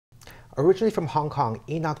Originally from Hong Kong,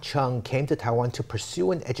 Enoch Cheung came to Taiwan to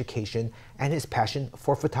pursue an education and his passion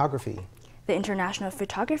for photography. The International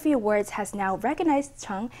Photography Awards has now recognized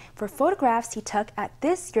Cheung for photographs he took at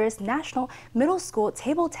this year's National Middle School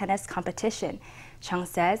Table Tennis Competition. Cheung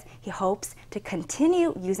says he hopes to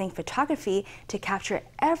continue using photography to capture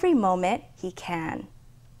every moment he can.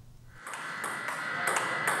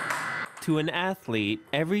 To an athlete,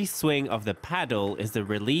 every swing of the paddle is the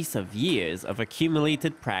release of years of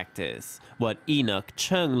accumulated practice. What Enoch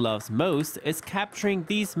Cheung loves most is capturing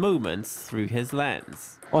these moments through his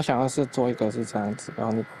lens.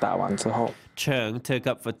 Cheung took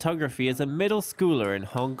up photography as a middle schooler in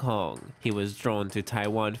Hong Kong. He was drawn to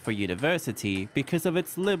Taiwan for university because of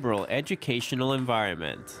its liberal educational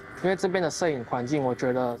environment.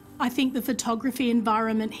 I think the photography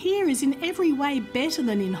environment here is in every way better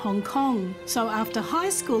than in Hong Kong. So after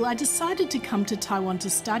high school, I decided to come to Taiwan to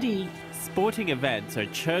study. Sporting events are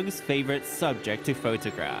Cheung's favorite subject to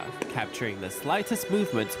photograph. Capturing the slightest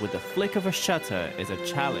movements with the flick of a shutter is a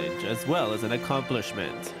challenge as well as an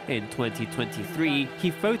accomplishment. In 2023,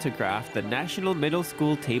 he photographed the National Middle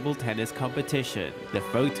School Table Tennis Competition. The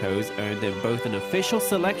photos earned him both an official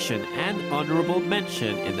selection and honorable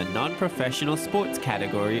mention in the non-professional sports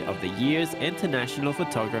category of the year's International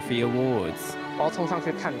Photography Awards.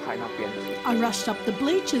 I rushed up the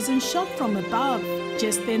bleachers and shot from above.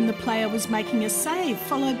 Just then the player was making a save,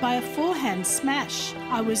 followed by a forehand smash.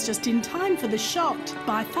 I was just in time for the shot.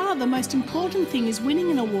 By far the most important thing is winning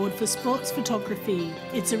an award for sports photography.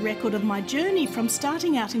 It's a record of my journey from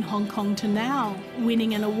starting out in Hong Kong to now.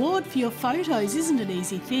 Winning an award for your photos isn't an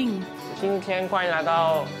easy thing.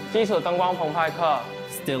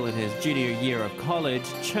 Still in his junior year of college,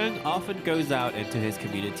 Cheung often goes out into his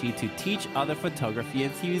community to teach other photography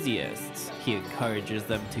enthusiasts. He encourages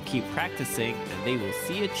them to keep practicing and they will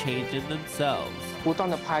see a change in themselves.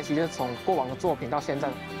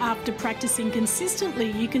 After practicing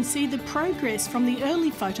consistently, you can see the progress from the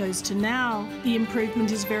early photos to now. The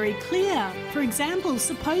improvement is very clear. For example,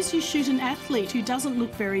 suppose you shoot an athlete who doesn't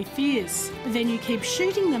look very fierce. Then you keep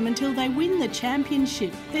shooting them until they win the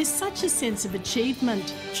championship. There's such a sense of achievement.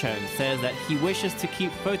 Cheung says that he wishes to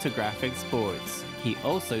keep photographing sports. He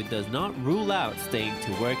also does not rule out staying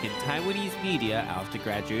to work in Taiwanese media after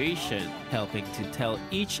graduation, helping to tell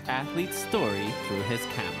each athlete's story through his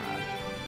camera.